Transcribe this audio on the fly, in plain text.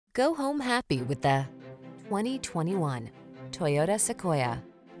Go home happy with the 2021 Toyota Sequoia.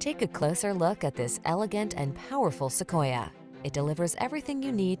 Take a closer look at this elegant and powerful Sequoia. It delivers everything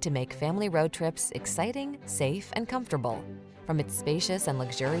you need to make family road trips exciting, safe, and comfortable. From its spacious and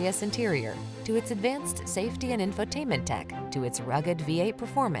luxurious interior, to its advanced safety and infotainment tech, to its rugged V8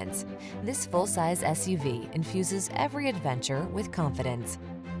 performance, this full-size SUV infuses every adventure with confidence.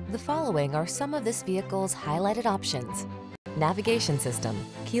 The following are some of this vehicle's highlighted options: navigation system,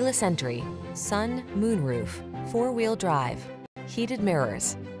 keyless entry, sun, moonroof, four-wheel drive, heated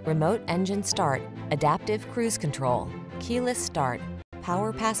mirrors, remote engine start, adaptive cruise control, keyless start,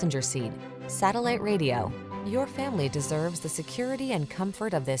 power passenger seat, satellite radio. Your family deserves the security and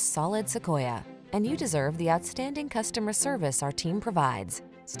comfort of this solid Sequoia, and you deserve the outstanding customer service our team provides.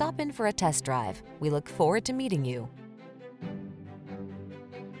 Stop in for a test drive. We look forward to meeting you.